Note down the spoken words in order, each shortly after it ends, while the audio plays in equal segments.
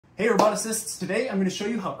Hey roboticists, today I'm going to show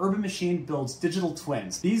you how Urban Machine builds digital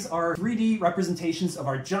twins. These are 3D representations of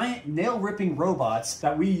our giant nail-ripping robots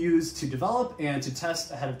that we use to develop and to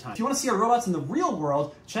test ahead of time. If you want to see our robots in the real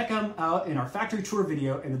world, check them out in our factory tour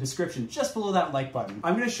video in the description just below that like button.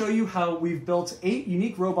 I'm going to show you how we've built 8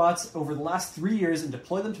 unique robots over the last 3 years and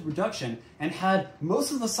deployed them to production and had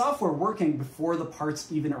most of the software working before the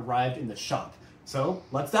parts even arrived in the shop. So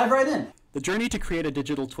let's dive right in. The journey to create a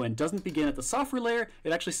digital twin doesn't begin at the software layer,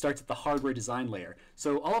 it actually starts at the hardware design layer.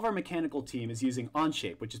 So all of our mechanical team is using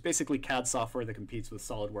Onshape, which is basically CAD software that competes with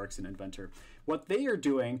SolidWorks and Inventor. What they are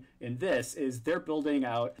doing in this is they're building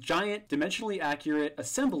out giant, dimensionally accurate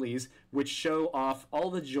assemblies which show off all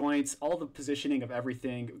the joints, all the positioning of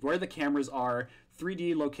everything, where the cameras are,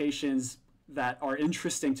 3D locations that are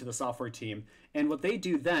interesting to the software team. And what they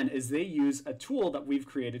do then is they use a tool that we've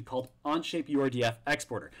created called Onshape URDF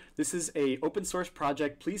Exporter. This is an open source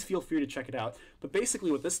project. Please feel free to check it out. But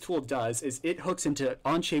basically what this tool does is it hooks into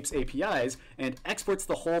Onshape's APIs and exports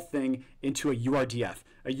the whole thing into a URDF.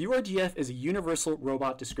 A URDF is a universal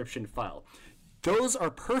robot description file. Those are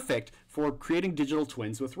perfect for creating digital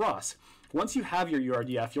twins with ROS. Once you have your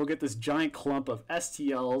URDF, you'll get this giant clump of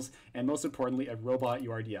STLs and most importantly, a robot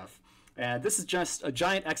URDF. And this is just a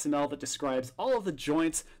giant XML that describes all of the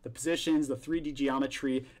joints, the positions, the 3D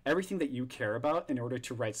geometry, everything that you care about in order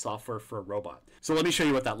to write software for a robot. So let me show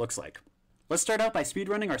you what that looks like. Let's start out by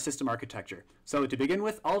speedrunning our system architecture. So to begin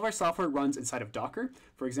with, all of our software runs inside of Docker.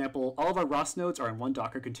 For example, all of our ROS nodes are in one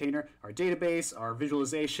Docker container, our database, our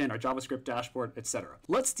visualization, our JavaScript dashboard, etc.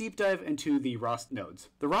 Let's deep dive into the ROS nodes.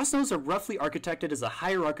 The ROS nodes are roughly architected as a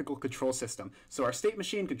hierarchical control system. So our state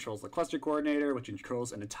machine controls the cluster coordinator, which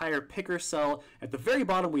controls an entire picker cell. At the very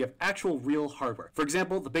bottom, we have actual real hardware. For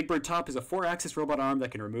example, the Big Bird top is a 4-axis robot arm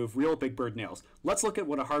that can remove real Big Bird nails. Let's look at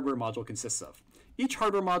what a hardware module consists of. Each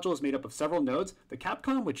hardware module is made up of several nodes, the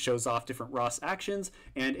Capcom, which shows off different ROS actions,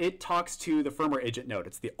 and it talks to the firmware agent node.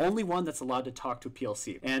 It's the only one that's allowed to talk to a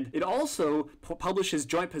PLC. And it also publishes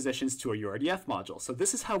joint positions to a URDF module. So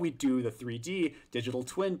this is how we do the 3D digital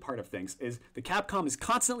twin part of things, is the Capcom is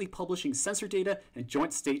constantly publishing sensor data and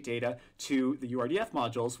joint state data to the URDF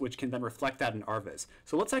modules, which can then reflect that in RViz.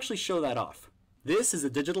 So let's actually show that off. This is a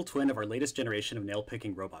digital twin of our latest generation of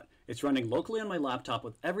nail-picking robot. It's running locally on my laptop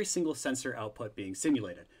with every single sensor output being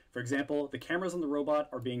simulated. For example, the cameras on the robot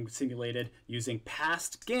are being simulated using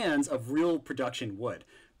past scans of real production wood.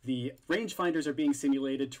 The rangefinders are being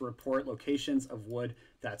simulated to report locations of wood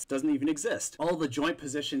that doesn't even exist. All the joint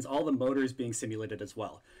positions, all the motors being simulated as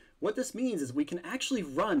well. What this means is we can actually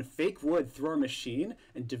run fake wood through our machine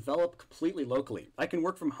and develop completely locally. I can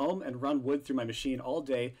work from home and run wood through my machine all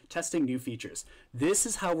day, testing new features. This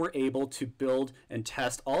is how we're able to build and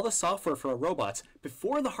test all the software for our robots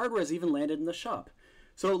before the hardware has even landed in the shop.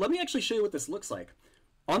 So let me actually show you what this looks like.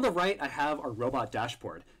 On the right, I have our robot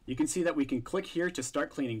dashboard. You can see that we can click here to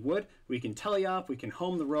start cleaning wood, we can teleop, we can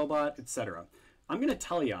home the robot, etc. I'm going to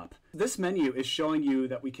teleop. This menu is showing you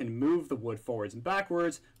that we can move the wood forwards and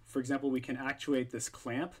backwards. For example, we can actuate this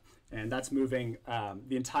clamp, and that's moving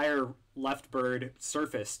the entire left bird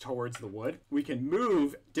surface towards the wood. We can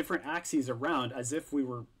move different axes around as if we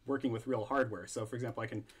were working with real hardware. So for example, I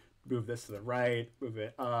can move this to the right, move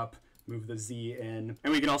it up, move the Z in,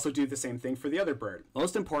 and we can also do the same thing for the other bird.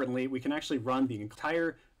 Most importantly, we can actually run the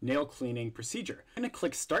entire nail cleaning procedure. I'm going to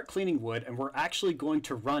click start cleaning wood, and we're actually going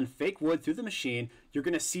to run fake wood through the machine. You're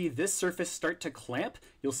going to see this surface start to clamp.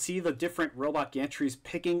 You'll see the different robot gantries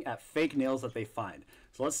picking at fake nails that they find.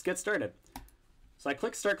 So let's get started. So I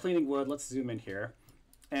click start cleaning wood. Let's zoom in here,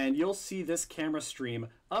 and you'll see this camera stream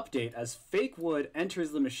update as fake wood enters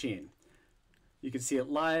the machine. You can see it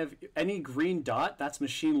live. Any green dot, that's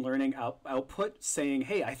machine learning output saying,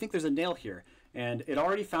 hey, I think there's a nail here. And it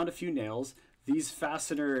already found a few nails. These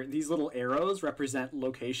little arrows represent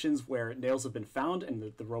locations where nails have been found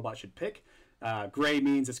and the robot should pick. Gray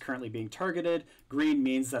means it's currently being targeted. Green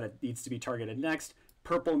means that it needs to be targeted next.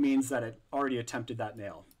 Purple means that it already attempted that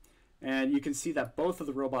nail. And you can see that both of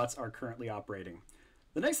the robots are currently operating.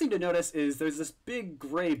 The next thing to notice is there's this big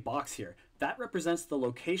gray box here. That represents the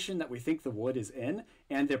location that we think the wood is in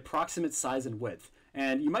and the approximate size and width.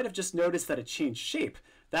 And you might have just noticed that it changed shape.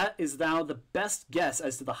 That is now the best guess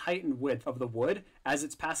as to the height and width of the wood as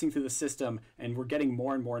it's passing through the system, and we're getting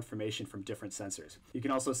more and more information from different sensors. You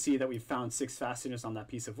can also see that we've found 6 fasteners on that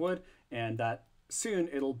piece of wood, and that soon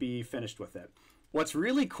it'll be finished with it. What's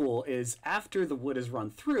really cool is after the wood is run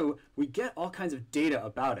through, we get all kinds of data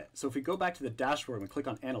about it. So if we go back to the dashboard and we click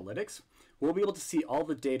on analytics, we'll be able to see all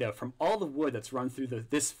the data from all the wood that's run through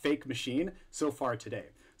this fake machine so far today.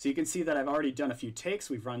 So you can see that I've already done a few takes.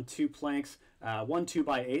 We've run 2 planks, one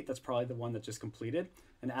 2x8, that's probably the one that just completed.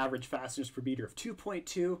 an average fasteners per meter of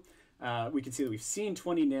 2.2. We can see that we've seen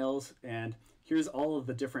 20 nails, and here's all of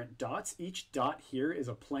the different dots. Each dot here is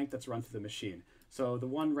a plank that's run through the machine. So the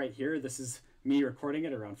one right here, this is me recording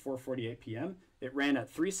it around 4:48 p.m. It ran at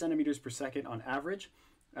 3 centimeters per second on average.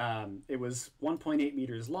 It was 1.8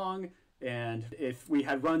 meters long, and if we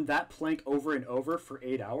had run that plank over and over for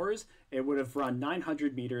 8 hours, it would have run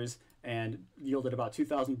 900 meters and yielded about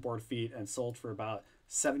 2,000 board feet and sold for about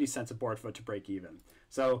 70 cents a board foot to break even.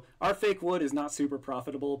 So our fake wood is not super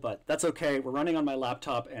profitable, but that's okay. We're running on my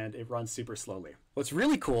laptop and it runs super slowly. What's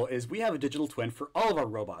really cool is we have a digital twin for all of our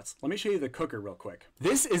robots. Let me show you the cooker real quick.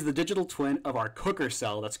 This is the digital twin of our cooker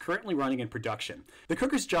cell that's currently running in production. The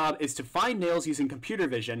cooker's job is to find nails using computer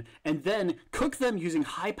vision and then cook them using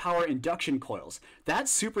high power induction coils. That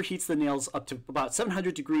superheats the nails up to about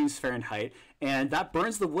 700 degrees Fahrenheit, and that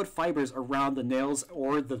burns the wood fibers around the nails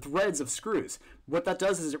or the threads of screws. What that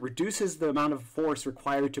does is it reduces the amount of force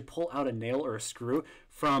required to pull out a nail or a screw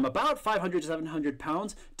from about 500 to 700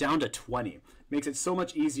 pounds down to 20. Makes it so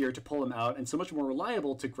much easier to pull them out and so much more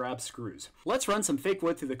reliable to grab screws. Let's run some fake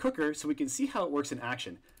wood through the cooker so we can see how it works in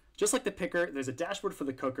action. Just like the picker, there's a dashboard for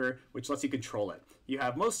the cooker which lets you control it. You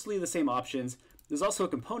have mostly the same options. There's also a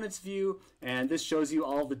components view, and this shows you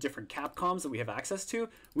all the different Capcoms that we have access to.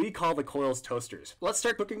 We call the coils toasters. Let's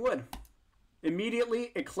start cooking wood.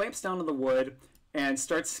 Immediately, it clamps down on the wood and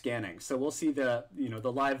starts scanning. So we'll see the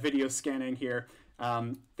live video scanning here.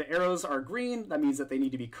 The arrows are green. That means that they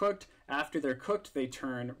need to be cooked. After they're cooked, they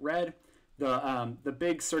turn red. The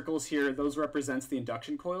big circles here, those represents the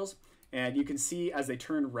induction coils. And you can see as they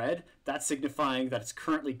turn red, that's signifying that it's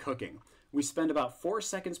currently cooking. We spend about 4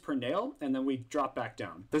 seconds per nail, and then we drop back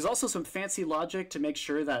down. There's also some fancy logic to make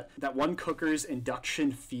sure that one cooker's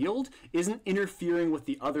induction field isn't interfering with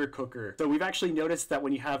the other cooker. So we've actually noticed that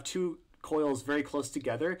when you have two coils very close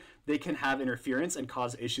together, they can have interference and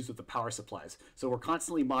cause issues with the power supplies. So we're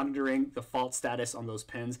constantly monitoring the fault status on those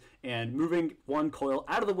pins and moving one coil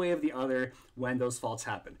out of the way of the other when those faults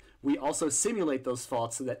happen. We also simulate those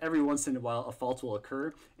faults so that every once in a while a fault will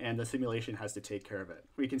occur and the simulation has to take care of it.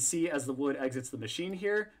 We can see as the wood exits the machine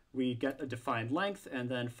here, we get a defined length, and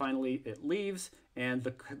then finally it leaves and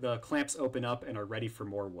the clamps open up and are ready for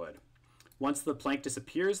more wood. Once the plank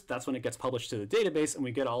disappears, that's when it gets published to the database and we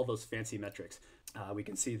get all those fancy metrics. We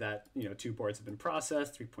can see that 2 boards have been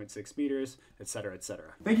processed, 3.6 meters, etc.,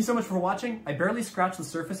 etc. Thank you so much for watching. I barely scratched the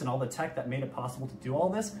surface and all the tech that made it possible to do all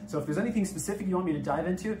this. So if there's anything specific you want me to dive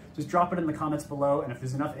into, just drop it in the comments below, and if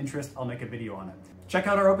there's enough interest, I'll make a video on it. Check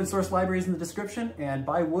out our open source libraries in the description and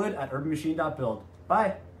buy wood at urbanmachine.build.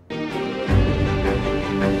 Bye!